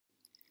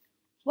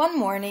One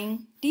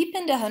morning, deep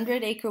in the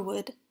 100-acre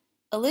wood,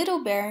 a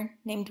little bear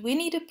named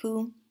Winnie the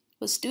Pooh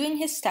was doing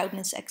his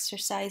stoutness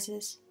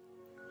exercises.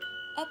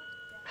 Up.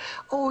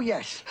 Oh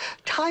yes,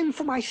 time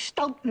for my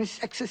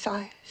stoutness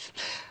exercise.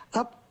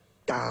 Up,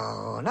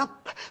 down,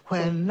 up.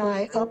 When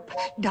I up,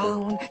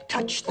 down,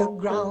 touch the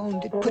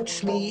ground, it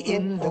puts me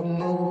in the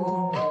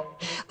mood.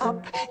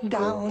 Up,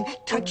 down,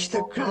 touch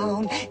the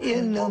ground,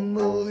 in the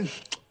mood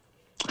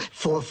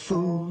for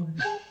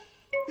food.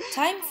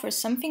 Time for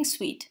something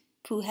sweet,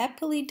 Pooh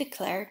happily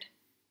declared.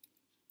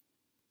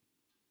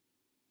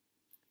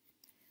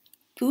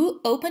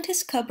 Pooh opened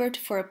his cupboard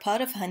for a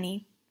pot of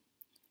honey.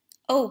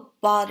 "Oh,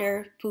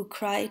 bother!" Pooh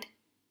cried.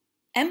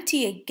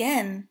 "Empty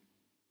again!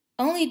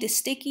 Only the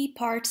sticky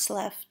parts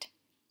left."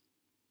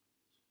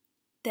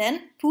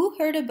 Then Pooh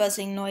heard a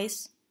buzzing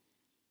noise.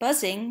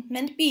 Buzzing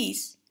meant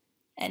bees,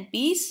 and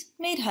bees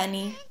made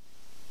honey.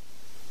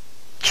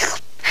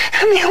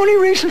 And the only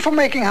reason for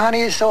making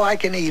honey is so I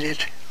can eat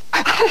it.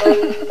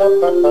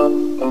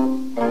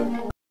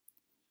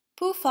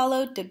 Pooh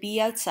followed the bee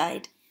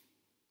outside.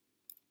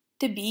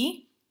 The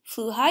bee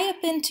flew high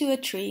up into a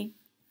tree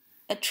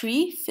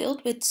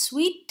filled with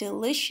sweet,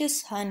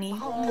 delicious honey.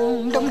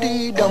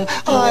 Dum-dee-dum,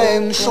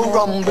 I'm so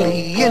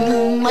rumbly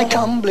in my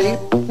tumbly.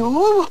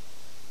 Ooh.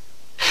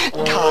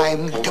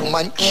 Time to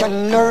munch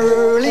an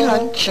early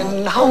lunch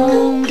and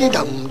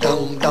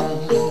hum-dee-dum-dum-dum.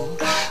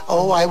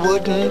 Oh, I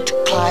wouldn't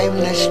climb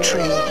this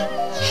tree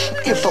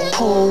if a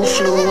Pooh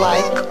flew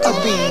like a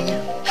bee,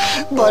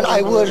 but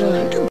I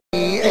wouldn't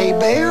be a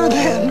bear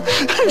then,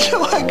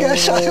 so I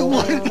guess I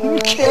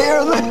wouldn't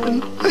care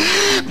then.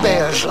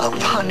 Bears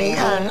love honey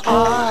and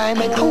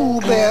I'm a Pooh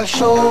bear,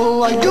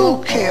 so I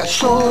do care,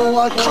 so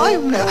I'll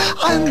climb there.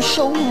 I'm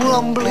so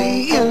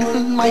rumbly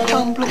in my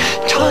tumbly.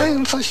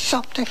 Time for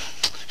something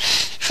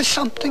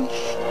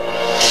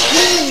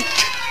sweet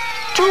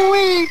to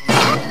eat.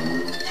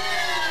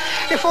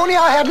 If only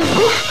I hadn't...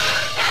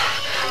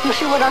 You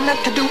see what I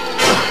meant to do?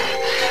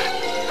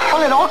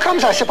 Well, it all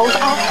comes, I suppose,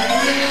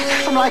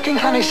 from liking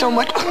honey so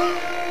much.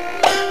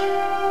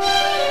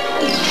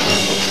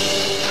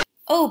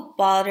 "Oh,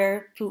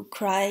 bother!" Pooh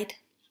cried.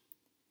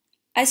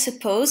 "I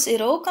suppose it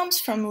all comes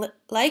from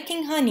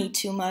liking honey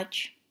too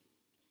much."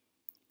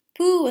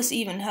 Pooh was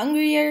even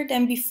hungrier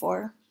than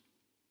before.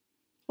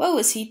 What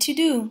was he to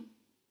do?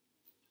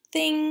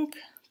 Think,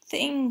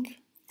 think,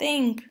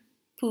 think,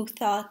 Pooh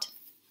thought.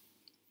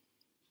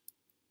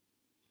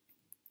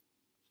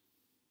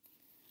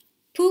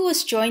 Pooh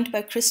was joined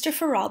by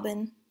Christopher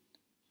Robin.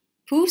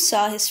 Pooh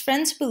saw his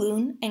friend's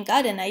balloon and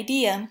got an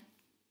idea.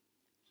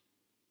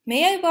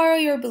 "May I borrow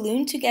your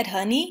balloon to get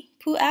honey?"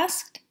 Pooh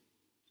asked.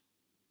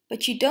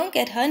 "But you don't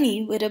get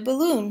honey with a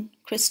balloon,"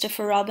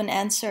 Christopher Robin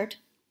answered.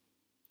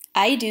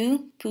 "I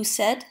do," Pooh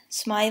said,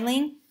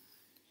 smiling.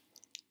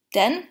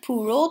 Then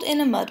Pooh rolled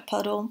in a mud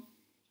puddle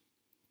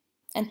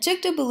and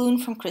took the balloon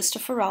from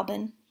Christopher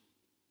Robin.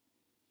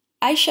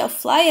 "I shall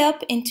fly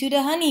up into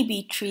the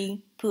honeybee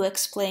tree," Pooh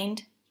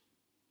explained.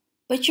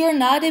 "But you're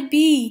not a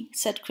bee,"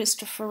 said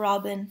Christopher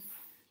Robin.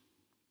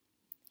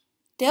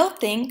 "They'll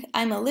think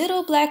I'm a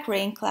little black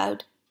rain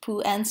cloud,"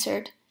 Pooh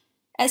answered,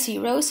 as he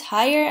rose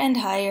higher and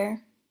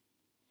higher.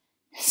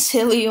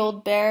 "Silly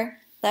old bear,"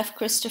 laughed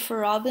Christopher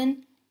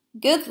Robin.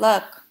 "Good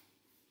luck."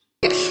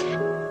 Yes.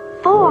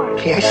 4,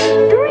 Yes.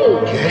 3,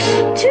 Yes.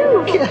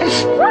 2, Yes.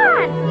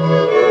 1.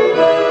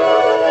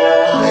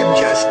 I'm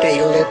just a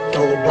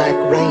little black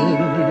rain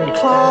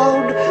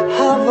cloud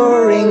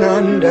hovering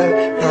under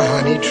the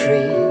honey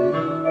tree.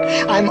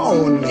 I'm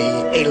only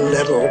a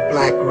little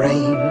black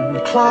rain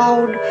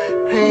cloud.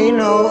 Pay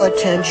no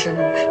attention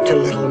to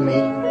little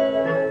me.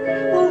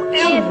 Well,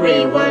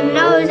 everyone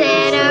knows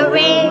that a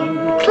rain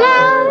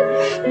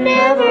cloud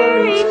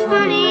never is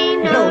funny.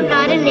 No,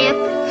 not a nip.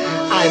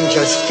 I'm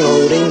just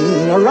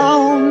floating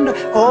around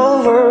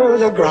over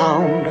the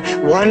ground,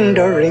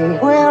 wondering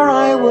where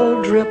I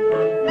will drip.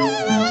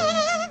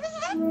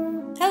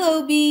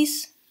 "Hello, bees,"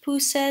 Pooh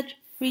said,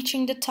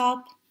 reaching the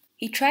top.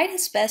 He tried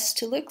his best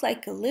to look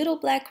like a little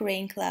black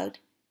rain cloud,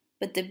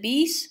 but the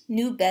bees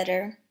knew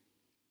better.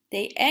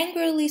 They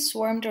angrily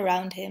swarmed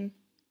around him.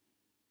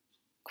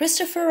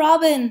 "Christopher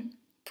Robin,"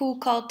 Pooh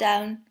called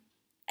down.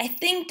 "I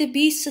think the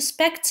bees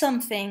suspect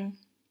something."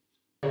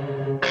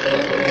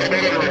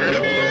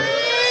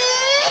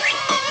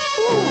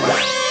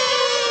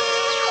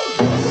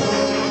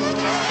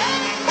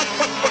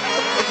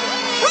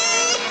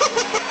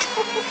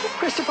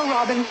 Christopher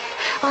Robin,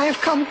 I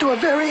have come to a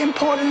very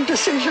important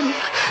decision.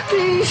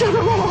 These are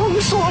the wrong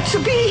sorts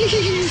of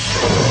bees.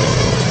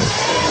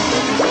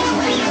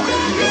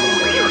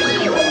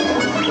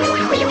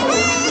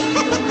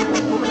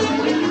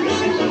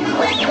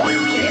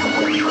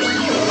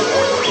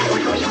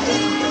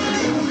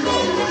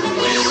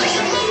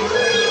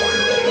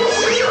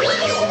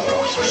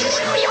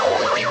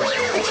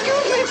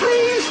 Excuse me,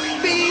 please,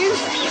 bees.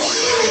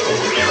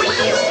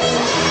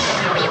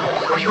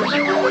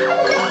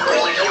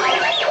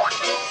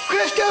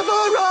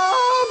 Christopher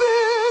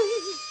Robin!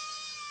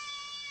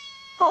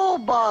 Oh,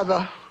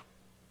 bother.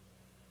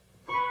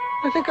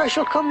 I think I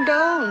shall come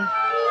down.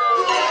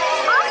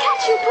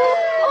 got you,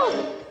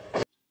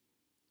 Pooh.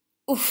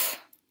 Oh. Oof!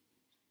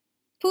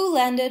 Pooh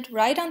landed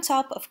right on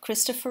top of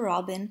Christopher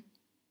Robin.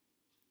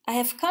 I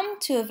have come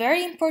to a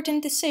very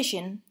important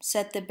decision,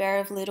 said the bear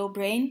of little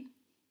brain.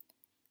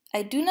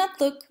 I do not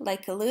look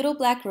like a little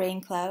black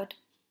rain cloud.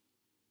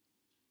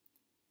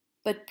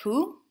 But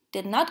Pooh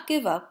did not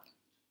give up.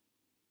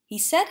 He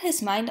set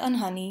his mind on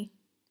honey.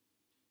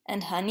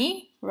 And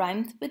honey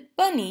rhymed with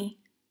bunny,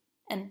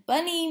 and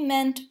bunny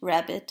meant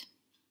rabbit.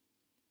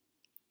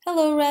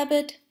 Hello,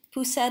 Rabbit,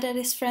 Pooh said at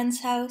his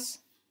friend's house.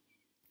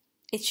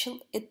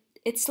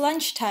 It's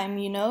lunchtime,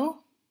 you know.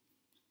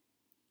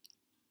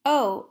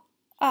 Oh,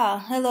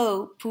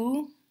 hello,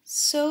 Pooh.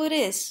 So it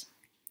is,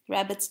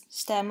 Rabbit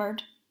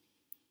stammered.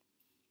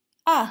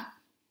 Ah,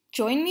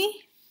 join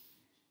me?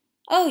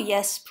 Oh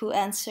yes, Pooh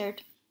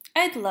answered.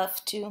 I'd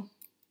love to.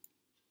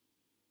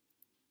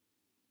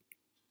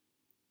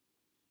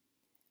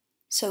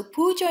 So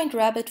Pooh joined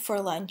Rabbit for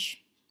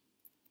lunch.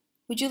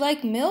 Would you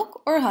like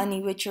milk or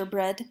honey with your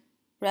bread?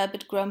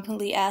 Rabbit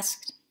grumpily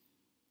asked.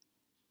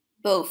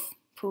 Both,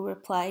 Pooh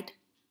replied.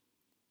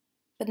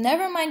 But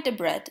never mind the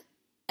bread,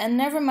 and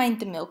never mind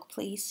the milk,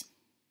 please.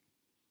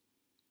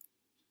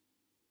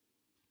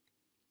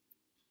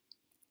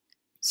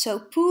 So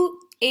Pooh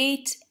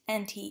ate,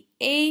 and he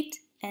ate,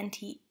 and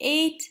he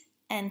ate,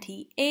 and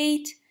he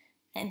ate,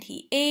 and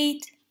he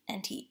ate,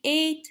 and he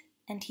ate,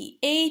 and he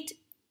ate,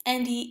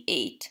 and he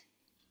ate.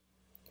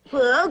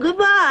 Well,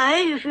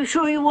 goodbye, if you're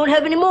sure you won't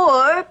have any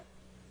more.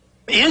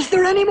 Is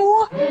there any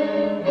more?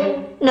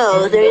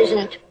 No, there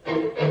isn't.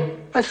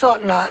 I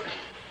thought not.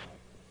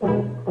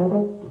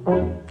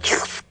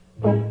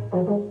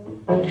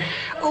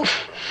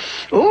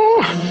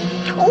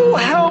 Oh,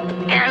 help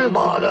and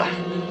bother.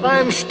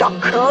 I'm stuck.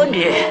 Oh,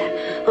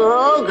 dear.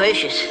 Oh,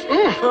 gracious.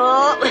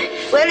 Oh,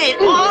 well,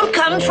 it all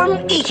comes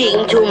from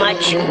eating too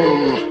much.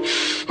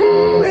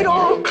 It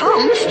all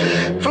comes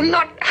from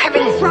not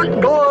having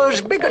front doors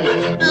big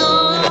enough.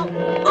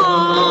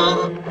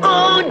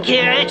 Oh,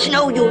 dear, it's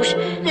no use.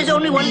 There's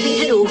only one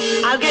thing to do.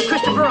 I'll get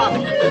Christopher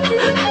Robin.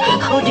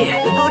 Oh,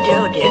 dear, oh, dear,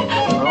 oh, dear.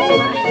 Oh,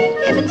 my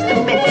heavens to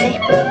Betsy.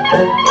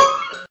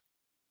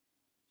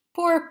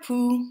 Poor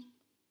Pooh.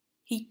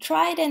 He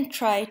tried and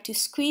tried to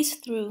squeeze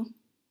through.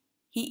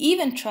 He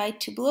even tried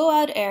to blow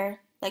out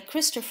air like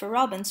Christopher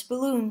Robin's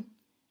balloon.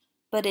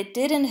 But it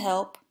didn't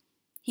help.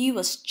 He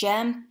was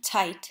jammed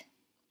tight.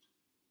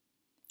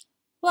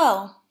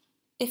 Well,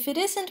 if it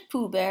isn't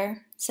Pooh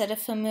Bear, said a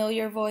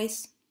familiar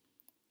voice.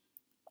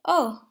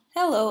 Oh,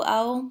 hello,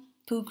 Owl,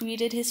 Pooh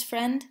greeted his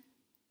friend.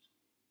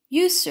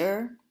 You,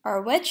 sir, are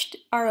a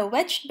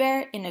wedged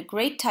bear in a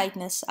great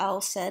tightness,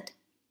 Owl said.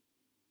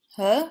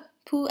 Huh?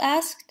 Pooh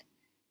asked.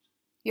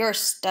 You're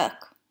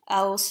stuck,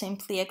 Owl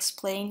simply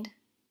explained.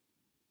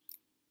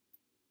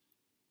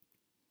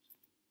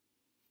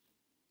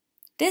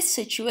 This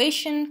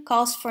situation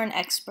calls for an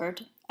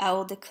expert,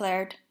 Owl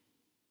declared.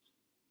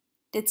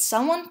 Did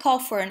someone call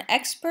for an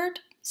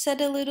expert?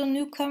 Said a little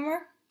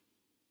newcomer.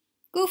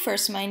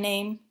 Goofer's my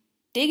name,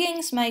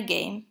 digging's my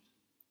game.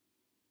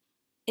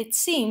 It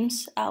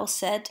seems, Owl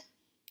said,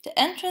 the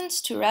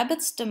entrance to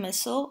Rabbit's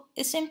domicile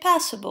is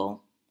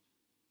impassable.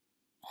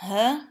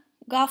 Huh?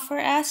 Gopher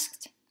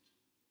asked.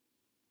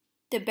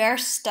 The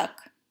bear's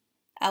stuck,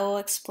 Owl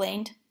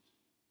explained.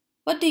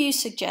 What do you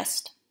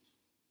suggest?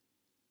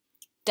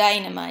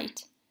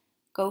 Dynamite,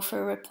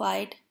 Gopher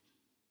replied.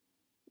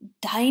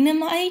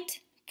 Dynamite?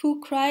 Pooh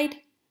cried.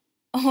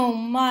 Oh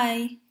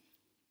my!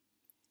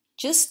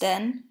 Just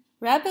then,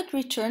 Rabbit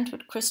returned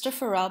with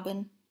Christopher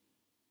Robin.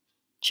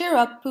 Cheer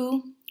up,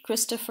 Pooh,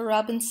 Christopher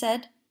Robin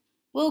said.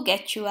 We'll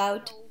get you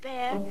out.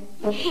 Bear,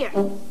 here,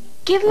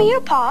 give me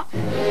your paw.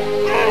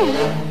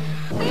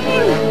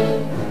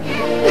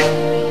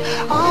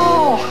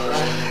 Oh,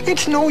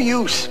 it's no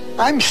use.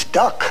 I'm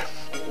stuck.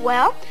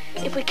 Well,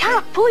 if we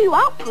can't pull you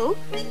out, Pooh,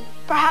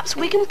 perhaps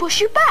we can push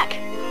you back.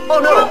 Oh,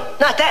 no,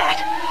 not that.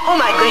 Oh,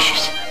 my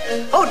gracious.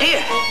 Oh, dear.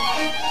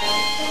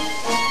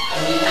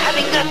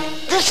 Having got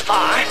this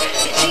far,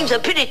 it seems a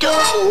pity to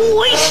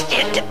waste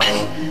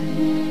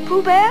it.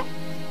 Pooh Bear,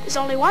 there's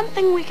only one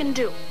thing we can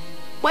do.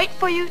 Wait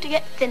for you to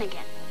get thin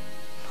again.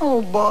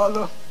 Oh,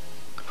 bother.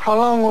 How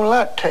long will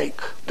that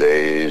take?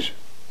 Days,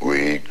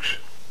 weeks,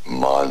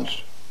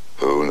 months,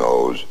 who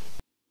knows?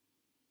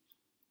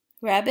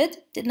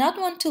 Rabbit did not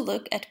want to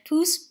look at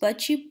Pooh's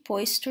budgie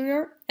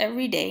posterior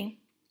every day.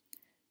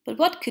 But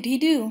what could he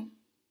do?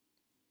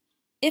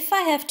 If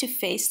I have to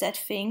face that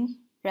thing,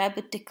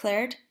 Rabbit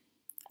declared,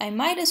 I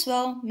might as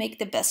well make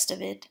the best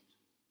of it.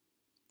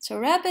 So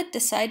Rabbit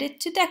decided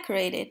to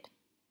decorate it.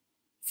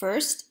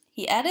 First,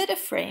 he added a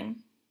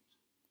frame.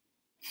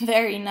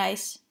 Very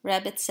nice,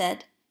 Rabbit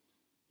said.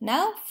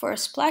 Now for a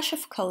splash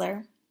of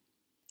color.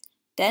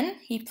 Then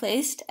he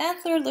placed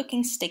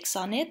antler-looking sticks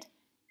on it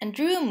and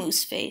drew a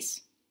moose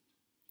face.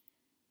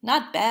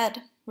 Not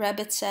bad,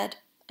 Rabbit said,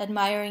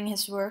 admiring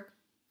his work.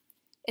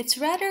 It's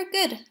rather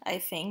good, I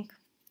think.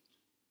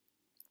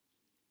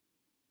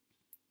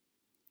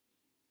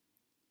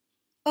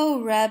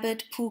 Oh,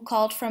 Rabbit, Pooh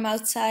called from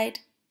outside.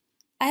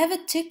 I have a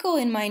tickle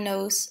in my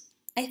nose.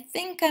 I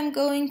think I'm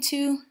going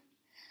to...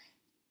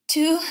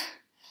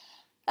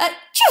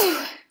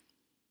 Achoo!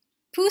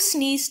 Pooh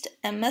sneezed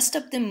and messed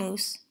up the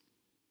mousse.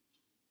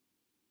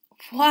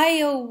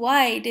 Why, oh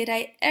why, did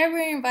I ever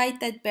invite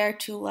that bear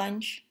to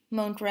lunch?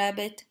 Moaned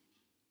Rabbit.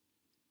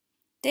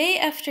 Day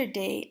after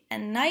day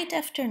and night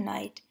after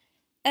night,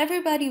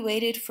 everybody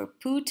waited for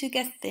Pooh to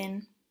get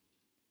thin.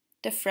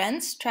 The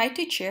friends tried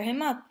to cheer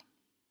him up.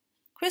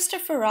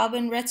 Christopher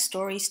Robin read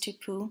stories to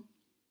Pooh.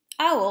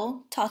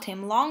 Owl taught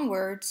him long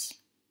words.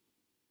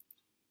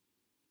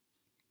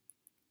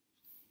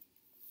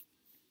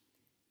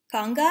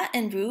 Kanga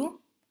and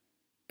Roo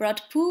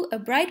brought Pooh a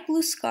bright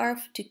blue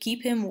scarf to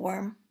keep him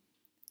warm.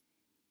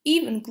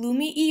 Even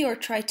gloomy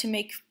Eeyore tried to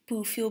make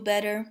Pooh feel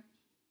better.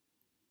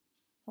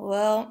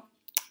 Well,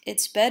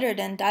 it's better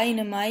than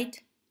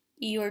dynamite,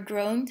 Eeyore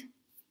droned.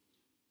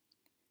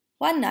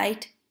 One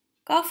night,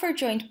 Gopher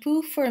joined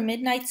Pooh for a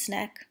midnight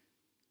snack.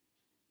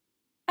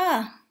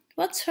 Ah,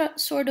 what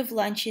sort of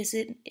lunch is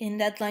it in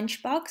that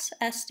lunchbox?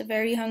 Asked the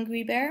very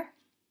hungry bear.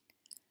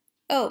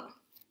 Oh,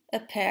 a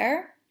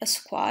pear, a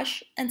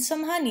squash, and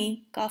some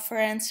honey, Gopher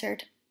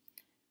answered.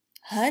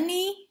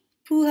 Honey?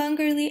 Pooh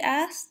hungrily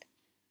asked.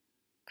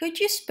 Could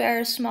you spare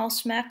a small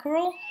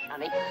smackerel?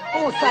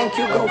 Oh, thank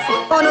you, Gopher.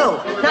 Oh, no,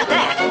 not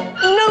that.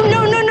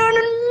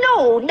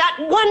 No, not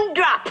one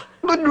drop.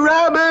 But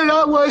Rabbit,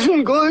 I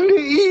wasn't going to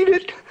eat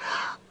it.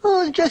 I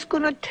was just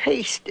going to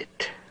taste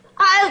it.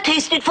 I'll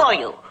taste it for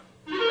you.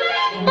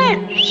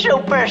 That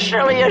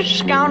supercilious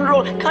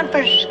scoundrel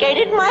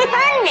confiscated my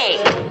honey.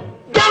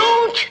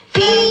 Don't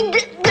feed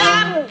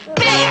the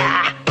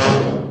bear.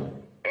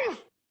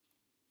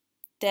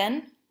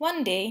 Then,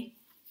 one day,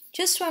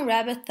 just when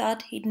Rabbit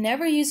thought he'd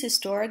never use his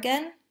door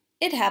again,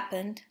 it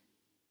happened.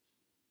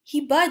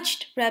 He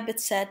budged, Rabbit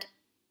said,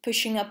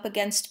 pushing up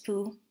against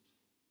Pooh.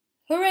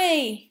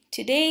 Hooray!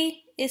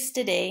 Today is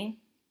the day.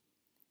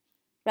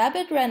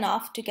 Rabbit ran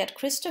off to get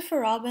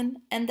Christopher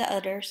Robin and the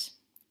others.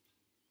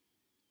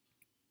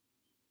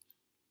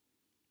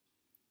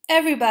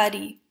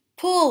 Everybody,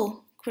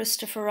 pull!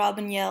 Christopher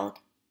Robin yelled.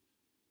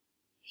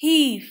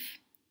 Heave!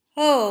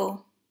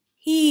 Ho!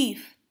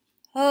 Heave!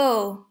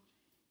 Ho!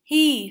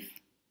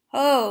 Heave!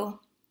 Ho!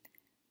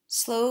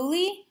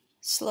 Slowly,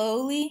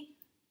 slowly,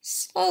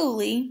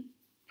 slowly,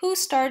 Pooh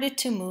started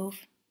to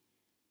move,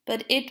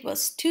 but it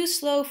was too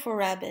slow for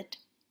Rabbit.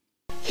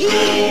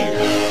 Heave!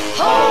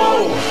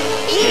 Ho!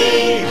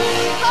 Heave!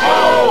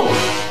 Ho!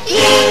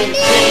 Heave!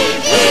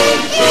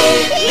 Heave!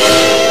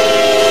 Heave!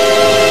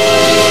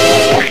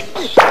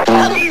 Pooh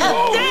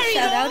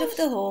shot out of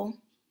the hole.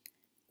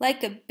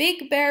 Like a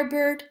big bear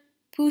bird,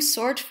 Pooh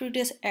soared through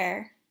the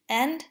air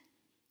and,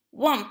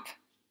 whomp!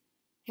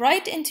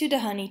 Right into the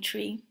honey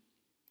tree.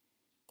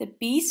 The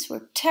bees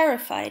were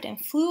terrified and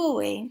flew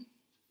away.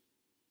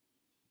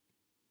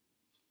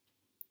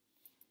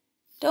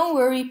 Don't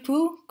worry,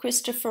 Pooh,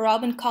 Christopher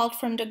Robin called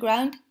from the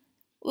ground.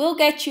 We'll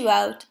get you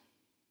out.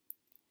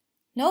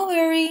 No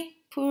hurry,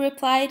 Pooh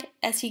replied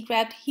as he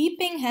grabbed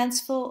heaping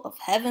handsful of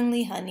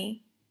heavenly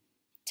honey.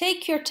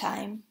 Take your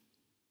time.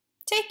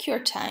 Take your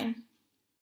time.